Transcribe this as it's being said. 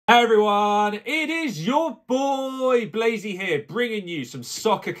Hey everyone, it is your boy Blazy here, bringing you some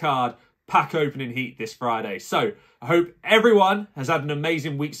soccer card pack opening heat this Friday. So I hope everyone has had an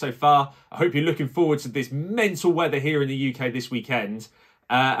amazing week so far. I hope you're looking forward to this mental weather here in the UK this weekend.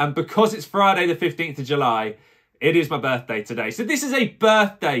 And because it's Friday the 15th of July, it is my birthday today. So this is a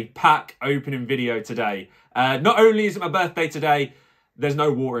birthday pack opening video today. Not only is it my birthday today, there's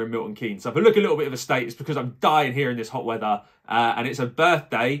no water in Milton Keynes. So if I look a little bit of a state, it's because I'm dying here in this hot weather. And it's a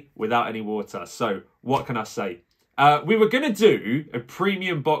birthday without any water. So what can I say? We were going to do a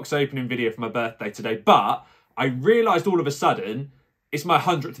premium box opening video for my birthday today, but I realised all of a sudden it's my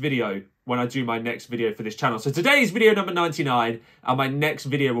 100th video when I do my next video for this channel. So today's video number 99 and my next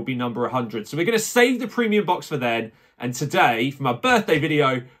video will be number 100. So we're going to save the premium box for then. And today, for my birthday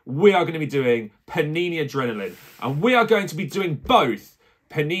video, we are going to be doing Panini Adrenalyn. And we are going to be doing both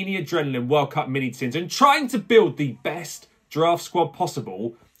Panini Adrenalyn World Cup mini tins and trying to build the best draft squad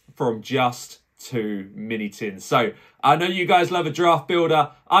possible from just 2 mini tins. So I know you guys love a draft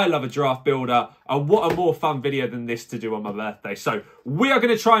builder. I love a draft builder. And what a more fun video than this to do on my birthday. So we are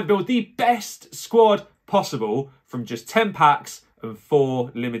going to try and build the best squad possible from just 10 packs and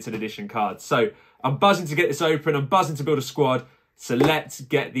 4 limited edition cards. So I'm buzzing to get this open. I'm buzzing to build a squad. So let's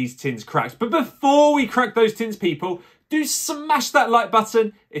get these tins cracked. But before we crack those tins, people, do smash that like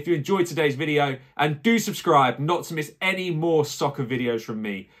button if you enjoyed today's video. And do subscribe not to miss any more soccer videos from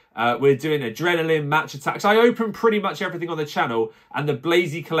me. We're doing Adrenaline, match attacks. I open pretty much everything on the channel. And the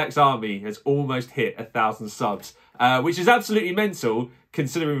Blazy Collects army has almost hit 1,000 subs. Which is absolutely mental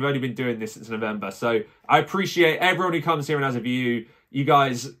considering we've only been doing this since November. So I appreciate everyone who comes here and has a view. You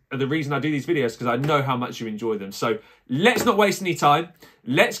guys are the reason I do these videos because I know how much you enjoy them. So let's not waste any time.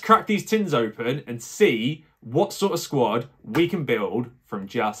 Let's crack these tins open and see what sort of squad we can build from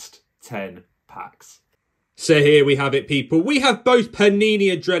just 10 packs. So here we have it, people. We have both Panini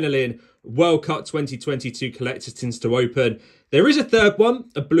Adrenalyn World Cup 2022 collector's tins to open. There is a third one,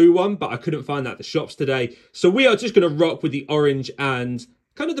 a blue one, but I couldn't find that at the shops today. So we are just going to rock with the orange and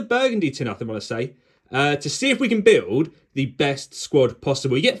kind of the burgundy tin, I think I want to say, to see if we can build the best squad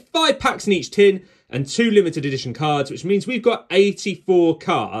possible. You get 5 packs in each tin and 2 limited edition cards, which means we've got 84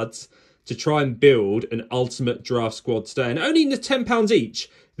 cards to try and build an ultimate draft squad today. And only in the £10 each,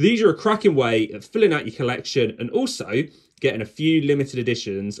 these are a cracking way of filling out your collection and also getting a few limited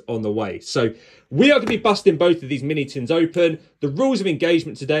editions on the way. So we are going to be busting both of these mini tins open. The rules of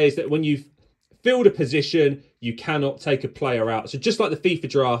engagement today is that when you've filled a position, you cannot take a player out. So just like the FIFA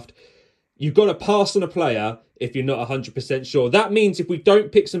draft, you've got to pass on a player if you're not 100% sure. That means if we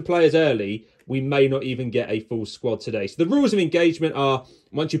don't pick some players early, we may not even get a full squad today. So the rules of engagement are,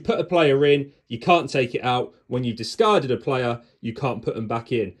 once you put a player in, you can't take it out. When you've discarded a player, you can't put them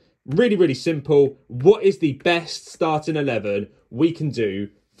back in. Really, really simple. What is the best starting 11 we can do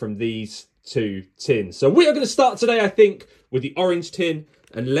from these 2 tins? So we are going to start today, I think, with the orange tin.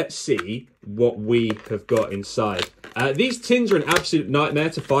 And let's see what we have got inside. These tins are an absolute nightmare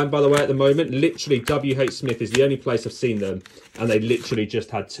to find, by the way, at the moment. Literally, WHSmiths is the only place I've seen them. And they literally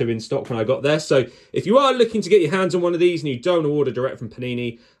just had 2 in stock when I got there. So if you are looking to get your hands on one of these and you don't order direct from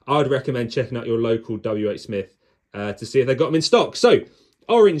Panini, I would recommend checking out your local WHSmith to see if they've got them in stock. So,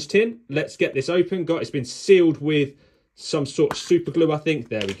 orange tin. Let's get this open. It's been sealed with some sort of super glue, I think.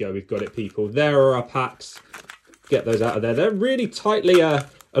 There we go. We've got it, people. There are our packs. Get those out of there. They're really tightly, a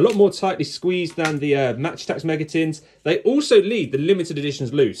lot more tightly squeezed than the match attacks mega tins. They also leave the limited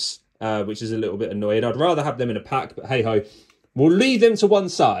editions loose, which is a little bit annoying. I'd rather have them in a pack, but hey ho. We'll leave them to one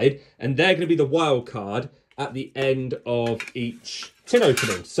side, and they're going to be the wild card at the end of each tin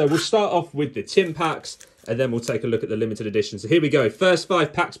opening. So we'll start off with the tin packs, and then we'll take a look at the limited editions. So here we go. First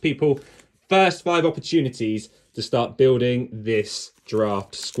 5 packs, people. First 5 opportunities to start building this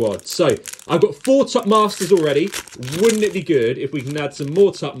draft squad. So I've got 4 top masters already. Wouldn't it be good if we can add some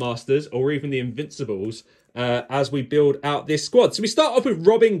more top masters or even the invincibles as we build out this squad? So we start off with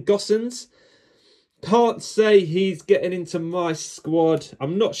Robin Gosens. Can't say he's getting into my squad.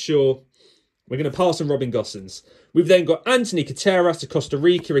 I'm not sure. We're going to pass on Robin Gosens. We've then got Anthony Cateras to Costa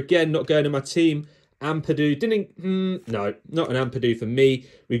Rica. Again, not going in my team. Ampadu. No, not an Ampadu for me.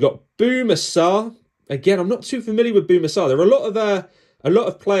 We've got Boumassar. Again, I'm not too familiar with Boumassar. There are a lot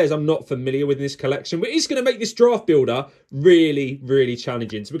of players I'm not familiar with in this collection, which is going to make this draft builder really, really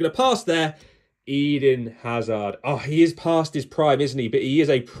challenging. So we're going to pass there. Eden Hazard. Oh, he is past his prime, isn't he? But he is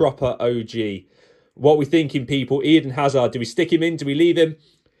a proper OG. What are we thinking, people? Eden Hazard. Do we stick him in? Do we leave him?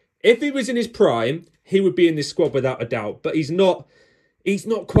 If he was in his prime, he would be in this squad without a doubt. But he's not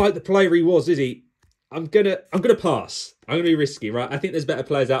quite the player he was, is he? I'm gonna pass. I'm gonna be risky, right? I think there's better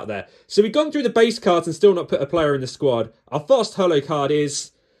players out there. So we've gone through the base cards and still not put a player in the squad. Our first holo card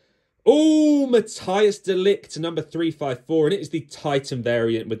is Oh, Matthias de Ligt, number 354. And it is the Titan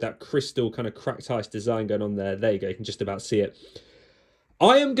variant with that crystal kind of cracked ice design going on there. There you go. You can just about see it.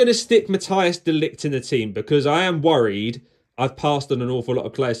 I am going to stick Matthias de Ligt in the team because I am worried I've passed on an awful lot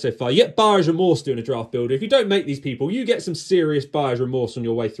of players so far. You get buyer's remorse doing a draft builder. If you don't make these people, you get some serious buyer's remorse on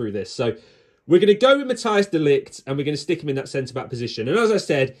your way through this. So we're going to go with Matthias de Ligt and we're going to stick him in that centre-back position. And as I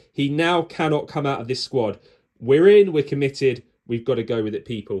said, he now cannot come out of this squad. We're in, we're committed. We've got to go with it,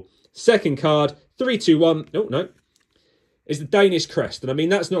 people. Second card, 3, 2, 1. Oh, no. It's the Danish crest. And I mean,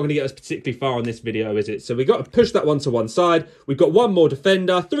 that's not going to get us particularly far on this video, is it? So we've got to push that one to one side. We've got one more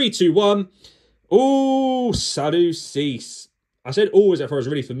defender. 3, 2, 1. Oh, Sadu Cease. I said always if I was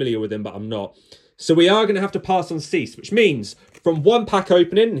really familiar with him, but I'm not. So we are going to have to pass on Cease, which means from one pack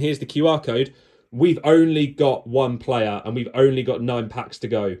opening, and here's the QR code, we've only got one player and we've only got 9 packs to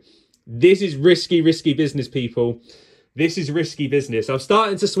go. This is risky, risky business, people. This is risky business. I'm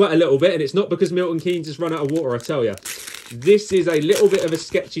starting to sweat a little bit, and it's not because Milton Keynes just run out of water, I tell you. This is a little bit of a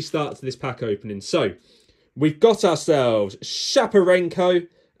sketchy start to this pack opening. So we've got ourselves Shaparenko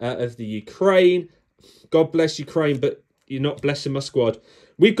of the Ukraine. God bless Ukraine, but you're not blessing my squad.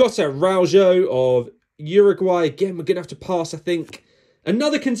 We've got a Raujo of Uruguay. Again, we're going to have to pass, I think.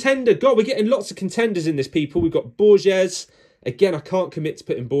 Another contender. God, we're getting lots of contenders in this, people. We've got Borges. Again, I can't commit to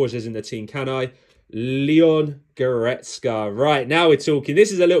putting Borges in the team, can I? Leon Goretzka. Right, now we're talking.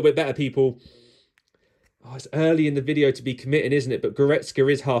 This is a little bit better, people. Oh, it's early in the video to be committing, isn't it? But Goretzka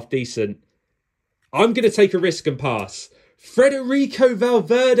is half decent. I'm going to take a risk and pass. Federico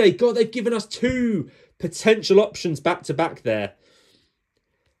Valverde. God, they've given us 2 potential options back-to-back there.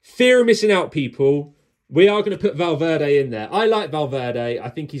 Fear of missing out, people. We are going to put Valverde in there. I like Valverde. I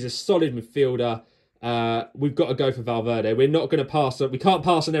think he's a solid midfielder. We've got to go for Valverde. We're not going to pass on. We can't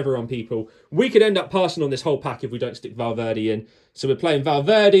pass on everyone, people. We could end up passing on this whole pack if we don't stick Valverde in. So we're playing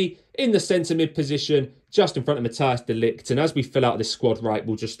Valverde in the centre mid position, just in front of Matthias de Ligt. And as we fill out this squad, right,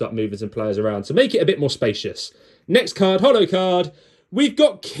 we'll just start moving some players around to make it a bit more spacious. Next card, holo card. We've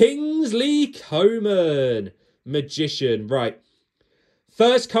got Kingsley Coman, Magician. Right.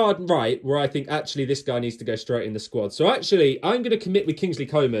 First card right, where I think actually this guy needs to go straight in the squad. So actually, I'm going to commit with Kingsley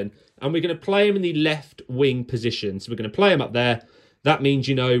Coman, and we're going to play him in the left wing position. So we're going to play him up there. That means,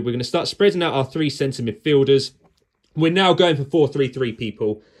 you know, we're going to start spreading out our 3 centre midfielders. We're now going for 4-3-3,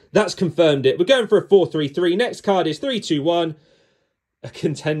 people. That's confirmed it. We're going for a 4-3-3. Next card is 3, 2, 1. A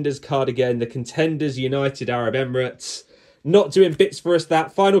contenders card again. The Contenders United Arab Emirates. Not doing bits for us,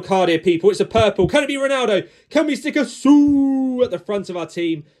 that. Final card here, people. It's a purple. Can it be Ronaldo? Can we stick a Sue at the front of our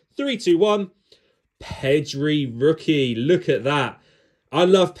team? 3, 2, 1. Pedri rookie. Look at that. I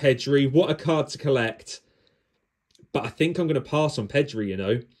love Pedri. What a card to collect. But I think I'm going to pass on Pedri, you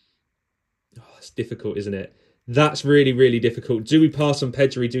know. Oh, it's difficult, isn't it? That's really, really difficult. Do we pass on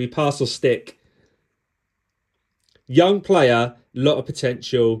Pedri? Do we pass or stick? Young player. Lot of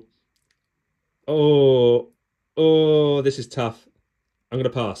potential. Oh, this is tough. I'm going to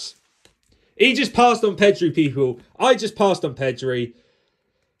pass. He just passed on Pedri, people. I just passed on Pedri.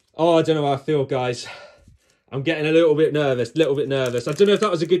 Oh, I don't know how I feel, guys. I'm getting a little bit nervous. I don't know if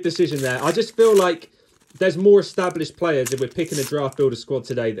that was a good decision there. I just feel like there's more established players if we're picking a draft builder squad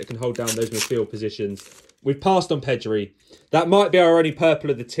today that can hold down those midfield positions. We've passed on Pedri. That might be our only purple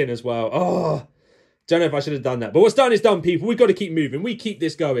of the tin as well. Oh, don't know if I should have done that. But what's done is done, people. We've got to keep moving. We keep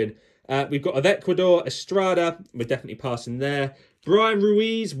this going. We've got of Ecuador, Estrada. We're definitely passing there. Brian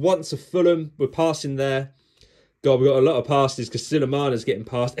Ruiz, once of Fulham. We're passing there. God, we've got a lot of passes because Suleimana's getting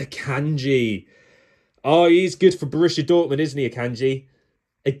past. Akanji. Oh, he's good for Borussia Dortmund, isn't he, Akanji?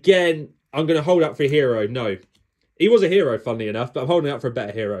 Again, I'm going to hold out for a hero. No. He was a hero, funnily enough, but I'm holding out for a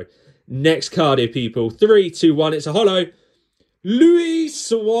better hero. Next card here, people. 3, 2, 1. It's a holo. Luis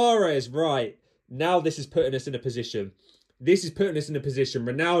Suarez. Right. Now this is putting us in a position.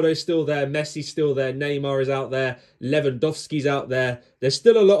 Ronaldo's still there. Messi's still there. Neymar is out there. Lewandowski's out there. There's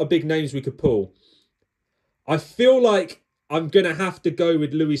still a lot of big names we could pull. I feel like I'm going to have to go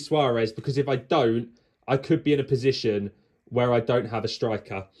with Luis Suarez because if I don't, I could be in a position where I don't have a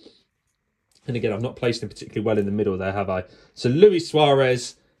striker. And again, I've not placed him particularly well in the middle there, have I? So Luis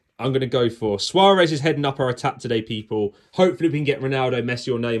Suarez, I'm going to go for. Suarez is heading up our attack today, people. Hopefully we can get Ronaldo,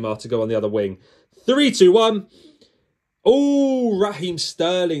 Messi or Neymar to go on the other wing. 3, 2, 1. Oh, Raheem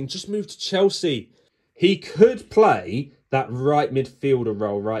Sterling just moved to Chelsea. He could play that right midfielder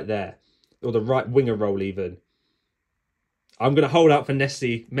role right there. Or the right winger role even. I'm going to hold out for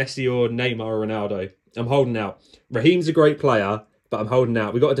Messi or Neymar or Ronaldo. I'm holding out. Raheem's a great player, but I'm holding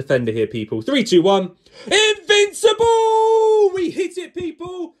out. We've got a defender here, people. 3, 2, 1. Invincible! We hit it,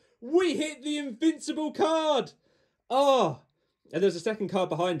 people. We hit the invincible card. Oh, and there's a second card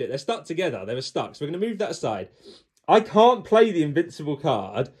behind it. They're stuck together. They were stuck. So we're going to move that aside. I can't play the invincible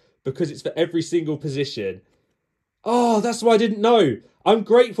card because it's for every single position. Oh, that's why I didn't know. I'm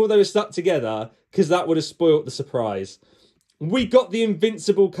grateful they were stuck together because that would have spoilt the surprise. We got the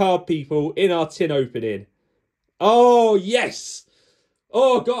invincible card, people, in our tin opening. Oh, yes.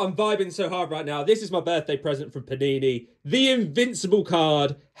 Oh, God, I'm vibing so hard right now. This is my birthday present from Panini. The invincible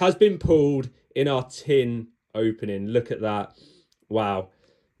card has been pulled in our tin opening. Look at that. Wow.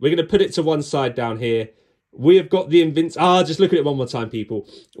 We're going to put it to one side down here. We have got the just look at it one more time, people.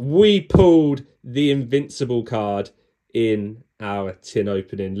 We pulled the invincible card in our tin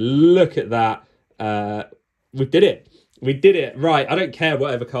opening. Look at that. We did it. We did it. Right, I don't care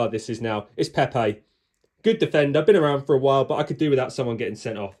whatever card this is now. It's Pepe. Good defender. Been around for a while, but I could do without someone getting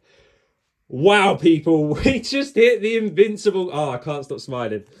sent off. Wow, people. We just hit the invincible... Oh, I can't stop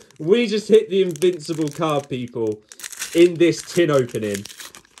smiling. We just hit the invincible card, people, in this tin opening.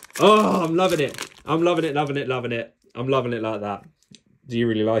 Oh, I'm loving it. I'm loving it, loving it, loving it. I'm loving it like that. Do you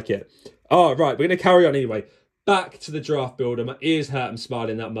really like it? Oh, right. We're going to carry on anyway. Back to the draft builder. My ears hurt. I'm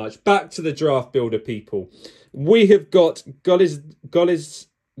smiling that much. Back to the draft builder, people. We have got Golizade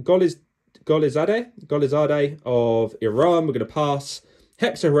of Iran. We're going to pass.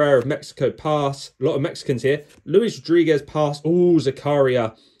 Hector Herrera of Mexico, pass. A lot of Mexicans here. Luis Rodriguez, pass. Oh,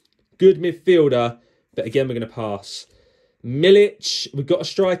 Zakaria. Good midfielder. But again, we're going to pass. Milic. We've got a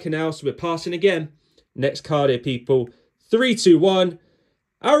striker now, so we're passing again. Next card here, people. 3, 2, 1.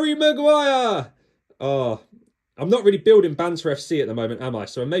 Harry Maguire. Oh, I'm not really building Banter FC at the moment, am I?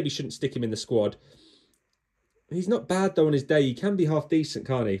 So I maybe shouldn't stick him in the squad. He's not bad, though, on his day. He can be half decent,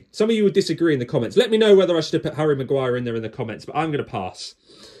 can't he? Some of you would disagree in the comments. Let me know whether I should have put Harry Maguire in there in the comments, but I'm going to pass.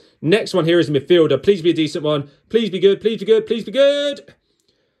 Next one here is a midfielder. Please be a decent one. Please be good. Please be good. Please be good.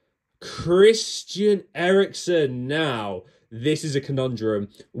 Christian Eriksen. Now, this is a conundrum.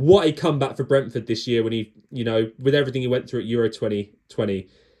 What a comeback for Brentford this year when he, you know, with everything he went through at Euro 2020.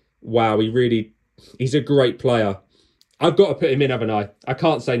 Wow, he's a great player. I've got to put him in, haven't I? I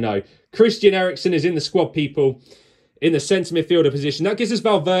can't say no. Christian Eriksen is in the squad, people, in the centre midfielder position. That gives us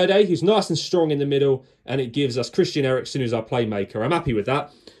Valverde, who's nice and strong in the middle, and it gives us Christian Eriksen, who's our playmaker. I'm happy with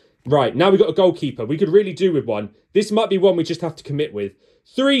that. Right, now we've got a goalkeeper. We could really do with one. This might be one we just have to commit with.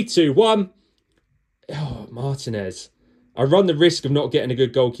 3, 2, 1. Oh, Martinez. I run the risk of not getting a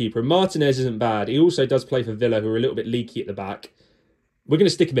good goalkeeper. Martinez isn't bad. He also does play for Villa, who are a little bit leaky at the back. We're going to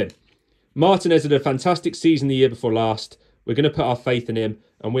stick him in. Martinez had a fantastic season the year before last. We're going to put our faith in him,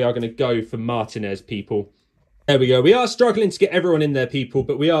 and we are going to go for Martinez, people. There we go. We are struggling to get everyone in there, people,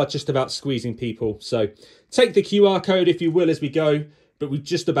 but we are just about squeezing people. So take the QR code, if you will, as we go. But we've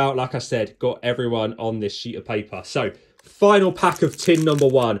just about, like I said, got everyone on this sheet of paper. So final pack of tin number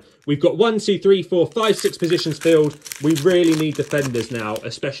 1. We've got 1, 2, 3, 4, 5, 6 positions filled. We really need defenders now,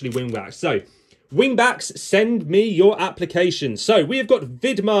 especially wingbacks. So wingbacks, send me your applications. So we have got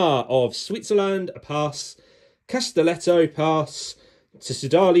Vidmar of Switzerland, a pass. Castelletto, pass.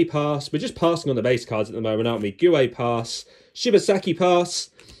 Tsusidali, pass. We're just passing on the base cards at the moment, aren't we? Gue, pass. Shibasaki, pass.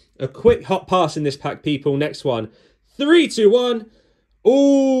 A quick hot pass in this pack, people. Next one. 3, 2, 1.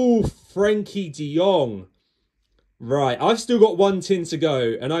 Ooh, Frankie de Jong. Right, I've still got 1 tin to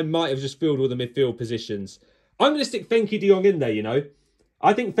go, and I might have just filled all the midfield positions. I'm going to stick Frankie de Jong in there, you know.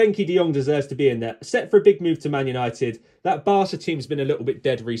 I think Frankie de Jong deserves to be in there. Set for a big move to Man United. That Barca team's been a little bit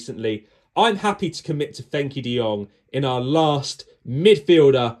dead recently. I'm happy to commit to Frankie de Jong in our last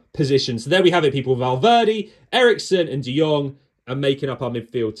midfielder position. So there we have it, people. Valverde, Eriksen and de Jong are making up our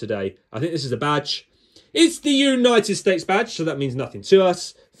midfield today. I think this is a badge. It's the United States badge, so that means nothing to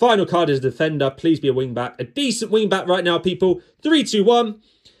us. Final card is a defender. Please be a wing-back. A decent wing-back right now, people. 3, 2, 1.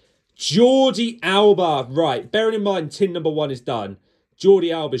 Jordi Alba. Right, bearing in mind tin number 1 is done.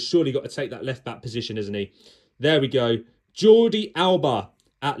 Jordi Alba's surely got to take that left-back position, hasn't he? There we go. Jordi Alba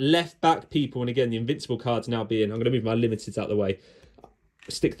at left-back, people. And again, the invincible card's now being... I'm going to move my limiteds out of the way.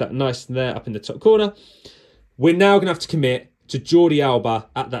 Stick that nice there up in the top corner. We're now going to have to commit to Jordi Alba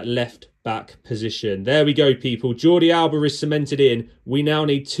at that left-back position. There we go, people. Jordi Alba is cemented in. We now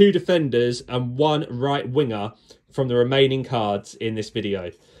need 2 defenders and 1 right winger from the remaining cards in this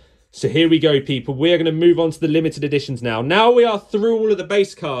video. So here we go, people. We are going to move on to the limited editions now. Now we are through all of the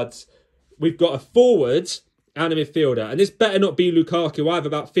base cards. We've got a forward and a midfielder. And this better not be Lukaku. I have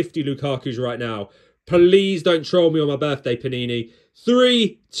about 50 Lukakus right now. Please don't troll me on my birthday, Panini.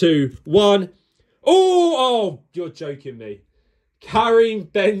 3, 2, 1. Oh, you're joking me. Karim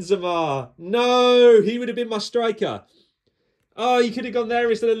Benzema. No, he would have been my striker. Oh, you could have gone there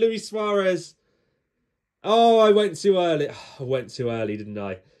instead of Luis Suarez. Oh, I went too early. I went too early, didn't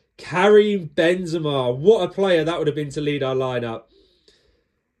I? Karim Benzema. What a player that would have been to lead our lineup.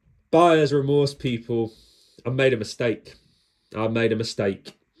 Buyer's remorse, people. I made a mistake. I made a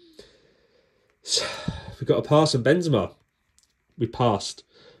mistake. So, we've got to pass on Benzema. We passed.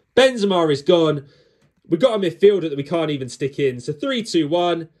 Benzema is gone. We've got a midfielder that we can't even stick in. So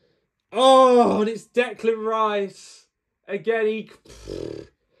 3-2-1. Oh, and it's Declan Rice. Again,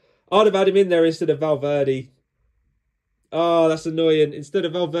 I'd have had him in there instead of Valverde. Oh, that's annoying. Instead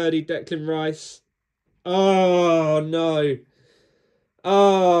of Valverde, Declan Rice. Oh, no.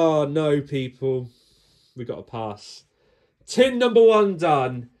 Oh, no, people. We got to pass. Tin number 1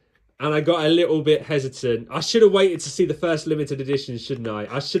 done. And I got a little bit hesitant. I should have waited to see the first limited edition, shouldn't I?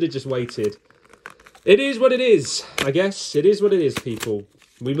 I should have just waited. It is what it is, I guess. It is what it is, people.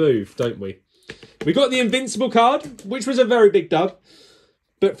 We move, don't we? We got the Invincible card, which was a very big dub.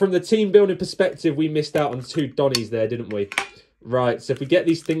 But from the team building perspective, we missed out on 2 Donnies there, didn't we? Right, so if we get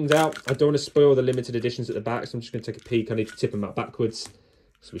these things out, I don't want to spoil the limited editions at the back, so I'm just going to take a peek. I need to tip them out backwards.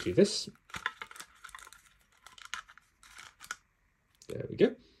 So we do this. There we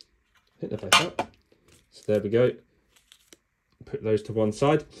go. Hit the face out. So there we go. Put those to one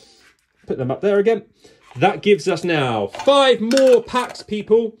side. Put them up there again. That gives us now 5 more packs,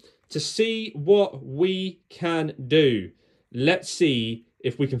 people, to see what we can do. Let's see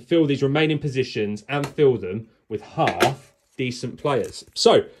if we can fill these remaining positions and fill them with half decent players.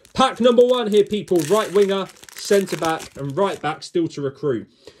 So, pack number 1 here, people. Right winger, centre back and right back still to recruit.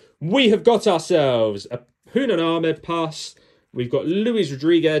 We have got ourselves a Hunan Ahmed pass. We've got Luis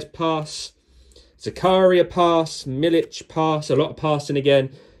Rodriguez pass. Zakaria pass. Milic pass. A lot of passing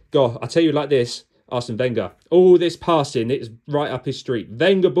again. God, I tell you like this. Arsene Wenger. All this passing, it's right up his street.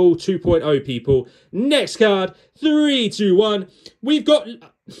 Wenger ball 2.0, people. Next card, 3-2-1. We've got...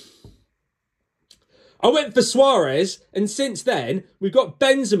 I went for Suarez, and since then, we've got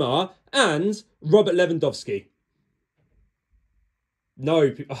Benzema and Robert Lewandowski.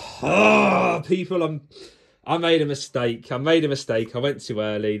 No, people, I made a mistake. I made a mistake. I went too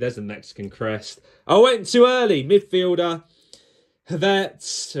early. There's the Mexican crest. I went too early. Midfielder.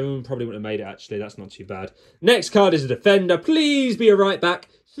 Havertz. Probably wouldn't have made it, actually. That's not too bad. Next card is a defender. Please be a right back.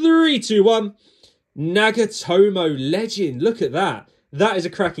 3-2-1. Nagatomo legend. Look at that. That is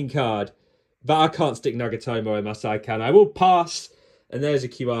a cracking card. But I can't stick Nagatomo in my side, can I? I will pass. And there's a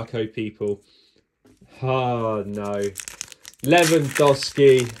QR code, people. Oh, no.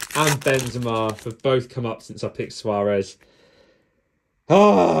 Lewandowski and Benzema have both come up since I picked Suarez.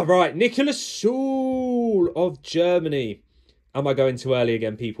 Ah, right. Nicholas Schul of Germany. Am I going too early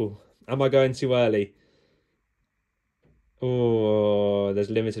again, people? Am I going too early? Oh, there's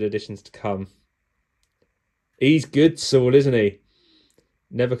limited editions to come. He's good, Saul, isn't he?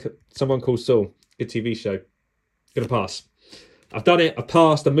 Someone called Saul. Good TV show. Gonna pass. I've done it. I've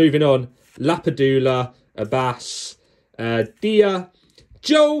passed. I'm moving on. Lapadula, Abbas, Dia,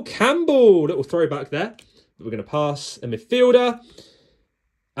 Joel Campbell. Little throwback there. But we're going to pass. A midfielder.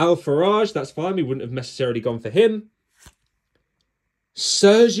 Al Faraj. That's fine. We wouldn't have necessarily gone for him.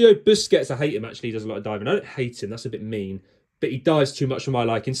 Sergio Busquets. I hate him, actually. He does a lot of diving. I don't hate him. That's a bit mean. But he dives too much for my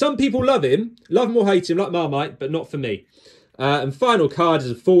liking. Some people love him. Love him or hate him, like Marmite, but not for me. And final card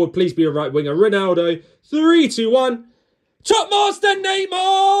is a forward. Please be a right winger. Ronaldo. 3-2-1. Top Master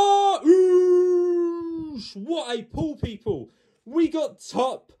Neymar! Ooh, what a pull, people. We got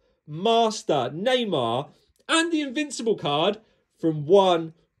Top Master Neymar and the Invincible card from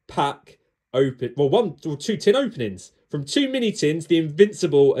one pack open. Well, 2 tin openings. From 2 mini tins, the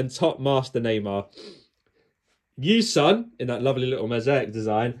Invincible and Top Master Neymar. You, son, in that lovely little mosaic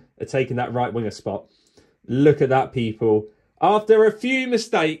design, are taking that right winger spot. Look at that, people. After a few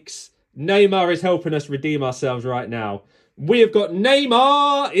mistakes, Neymar is helping us redeem ourselves right now. We have got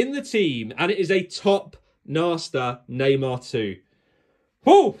Neymar in the team, and it is a Top Master Neymar 2.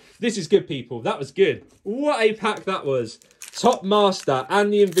 Oh, this is good, people. That was good. What a pack that was. Top Master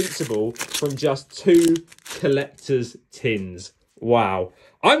and the Invincible from just 2 collector's tins. Wow.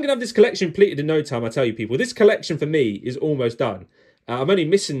 I'm going to have this collection completed in no time, I tell you, people. This collection for me is almost done. I'm only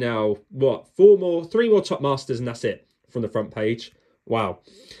missing now, what, 3 more Top Masters, and that's it from the front page. Wow.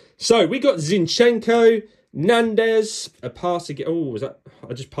 So we got Zinchenko, Nandez, a pass again. Oh, was that?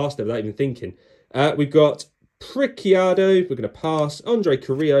 I just passed it without even thinking. We've got Pricciardo. We're going to pass. Andre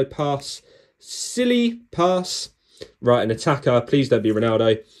Carrillo, pass. Silly, pass. Right, an attacker. Please don't be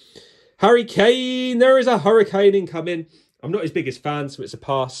Ronaldo. Harry Kane. There is a hurricane incoming. I'm not his biggest fan, so it's a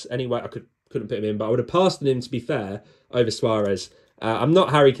pass. Anyway, I couldn't put him in, but I would have passed him, to be fair, over Suarez. I'm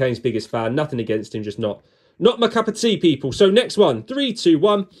not Harry Kane's biggest fan. Nothing against him, just not my cup of tea, people. So next one,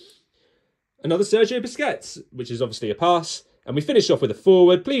 3-2-1. Another Sergio Busquets, which is obviously a pass. And we finish off with a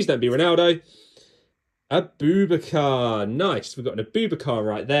forward. Please don't be Ronaldo. Abubakar. Nice. We've got an Abubakar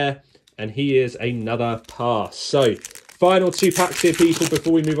right there. And he is another pass. So, final 2 packs here, people,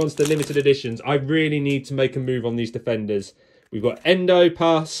 before we move on to the limited editions. I really need to make a move on these defenders. We've got Endo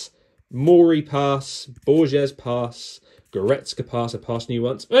pass, Mori pass, Borges pass, Goretzka pass. I passed new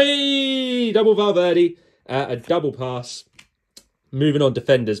once. Hey! Double Valverde. A double pass. Moving on,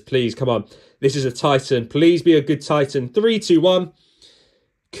 defenders, please. Come on. This is a Titan. Please be a good Titan. 3, 2, 1.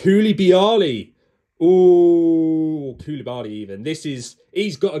 Koulibaly. Ooh, Koulibaly even. This is...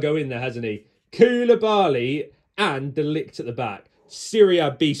 He's got to go in there, hasn't he? Koulibaly and De Ligt at the back.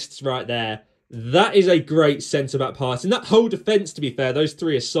 Syria beasts right there. That is a great centre-back pass. And that whole defence, to be fair, those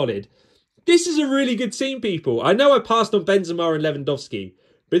 3 are solid. This is a really good team, people. I know I passed on Benzema and Lewandowski,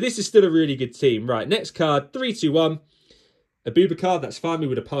 but this is still a really good team. Right, next card. 3, 2, 1. Abubakar, that's fine. We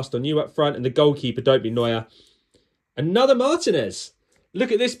would have passed on you up front. And the goalkeeper, don't be Neuer. Another Martinez.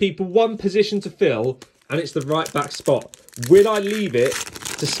 Look at this, people. 1 position to fill, and it's the right-back spot. Will I leave it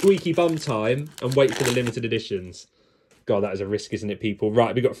to squeaky bum time and wait for the limited editions? God, that is a risk, isn't it, people?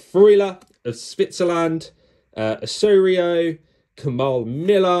 Right, we've got Freuler of Switzerland, Osorio, Kamal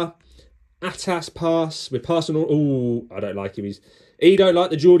Miller, Atas pass. We're passing on... Ooh, I don't like him. He don't like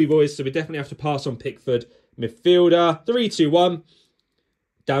the Geordie boys, so we definitely have to pass on Pickford. Midfielder, 3, 2, 1.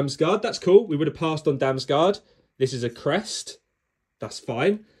 Damsgaard, that's cool. We would have passed on Damsgaard. This is a crest. That's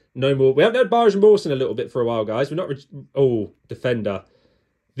fine. No more. We haven't had Barge and Mawson a little bit for a while, guys. We're not... Oh, defender.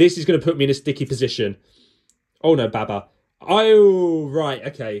 This is going to put me in a sticky position. Oh, no, Baba. Oh, right,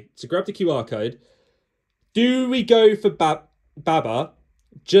 okay. So grab the QR code. Do we go for Baba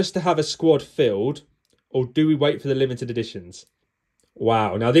just to have a squad filled, or do we wait for the limited editions?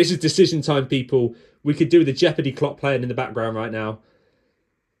 Wow. Now, this is decision time, people. We could do the Jeopardy clock playing in the background right now.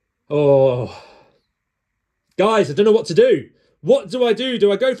 Oh. Guys, I don't know what to do. What do I do?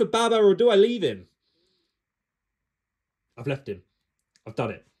 Do I go for Baba or do I leave him? I've left him. I've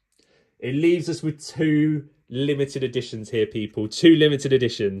done it. It leaves us with 2 limited editions here, people. 2 limited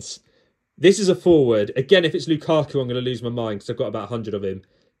editions. This is a forward. Again, if it's Lukaku, I'm going to lose my mind because I've got about 100 of him.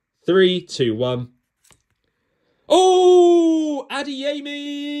 3, 2, 1. Oh,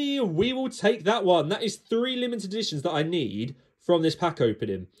 Adeyemi. We will take that one. That is 3 limited editions that I need from this pack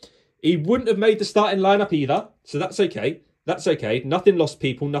opening. He wouldn't have made the starting lineup either, so that's okay. That's okay. Nothing lost,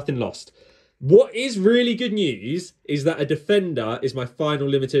 people. Nothing lost. What is really good news is that a defender is my final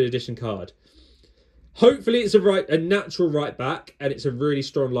limited edition card. Hopefully it's a natural right back and it's a really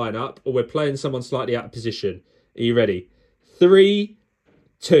strong lineup, or we're playing someone slightly out of position. Are you ready? 3,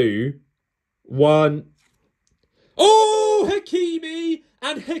 2, 1. Oh, Hakimi!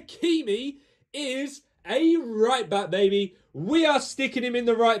 And Hakimi is a right back, baby. We are sticking him in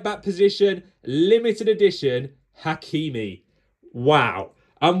the right back position. Limited edition, Hakimi. Wow.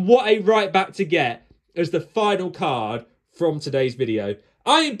 And what a right back to get as the final card from today's video.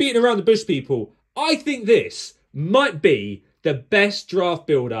 I ain't beating around the bush, people. I think this might be the best draft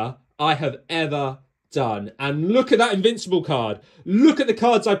builder I have ever done. And look at that Invincible card. Look at the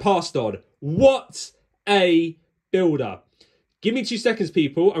cards I passed on. What a builder. Give me 2 seconds,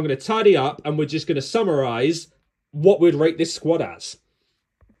 people. I'm going to tidy up and we're just going to summarise what we'd rate this squad as.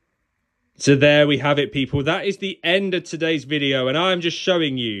 So there we have it, people. That is the end of today's video. And I'm just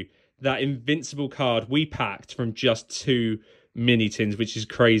showing you that Invincible card we packed from just 2 mini tins, which is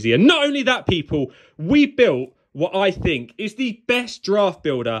crazy. And not only that, people, we built what I think is the best draft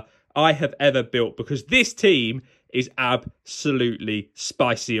builder I have ever built, because this team is absolutely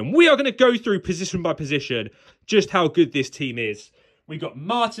spicy. And we are going to go through position by position just how good this team is. We got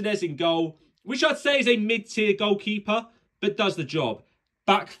Martinez in goal, which I'd say is a mid-tier goalkeeper, but does the job.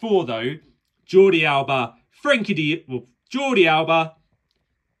 Back 4, though, Jordi Alba, Jordi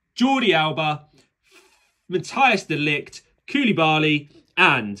Alba, Matthias de Ligt, Koulibaly,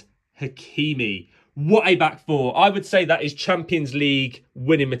 and Hakimi. What a back 4. I would say that is Champions League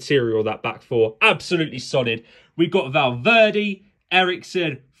winning material, that back 4. Absolutely solid. We've got Valverde,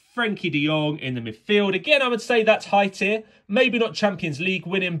 Eriksen, Frenkie de Jong in the midfield. Again, I would say that's high tier. Maybe not Champions League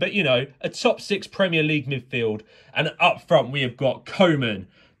winning, but, you know, a top 6 Premier League midfield. And up front, we have got Coman,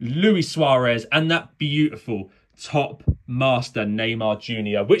 Luis Suarez, and that beautiful top master Neymar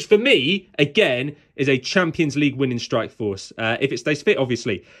Jr., which for me, again, is a Champions League winning strike force. If it stays fit,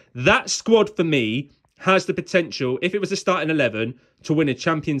 obviously. That squad, for me, has the potential, if it was a starting 11, to win a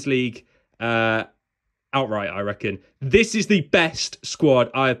Champions League outright, I reckon. This is the best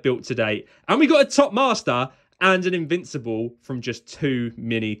squad I have built to date. And we got a top master and an Invincible from just 2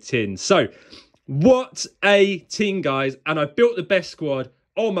 mini tins. So, what a team, guys. And I built the best squad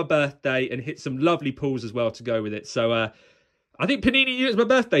on my birthday and hit some lovely pulls as well to go with it. So, I think Panini knew it's my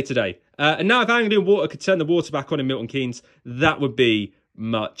birthday today. And now if Angling and Water could turn the water back on in Milton Keynes, that would be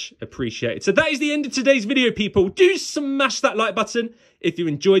much appreciated. So that is the end of today's video, people. Do smash that like button if you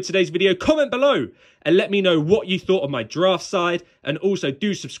enjoyed today's video. Comment below and let me know what you thought of my draft side. And also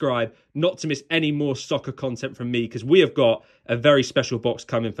do subscribe not to miss any more soccer content from me, because we have got a very special box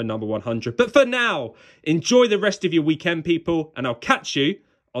coming for number 100. But for now, enjoy the rest of your weekend, people, and I'll catch you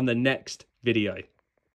on the next video.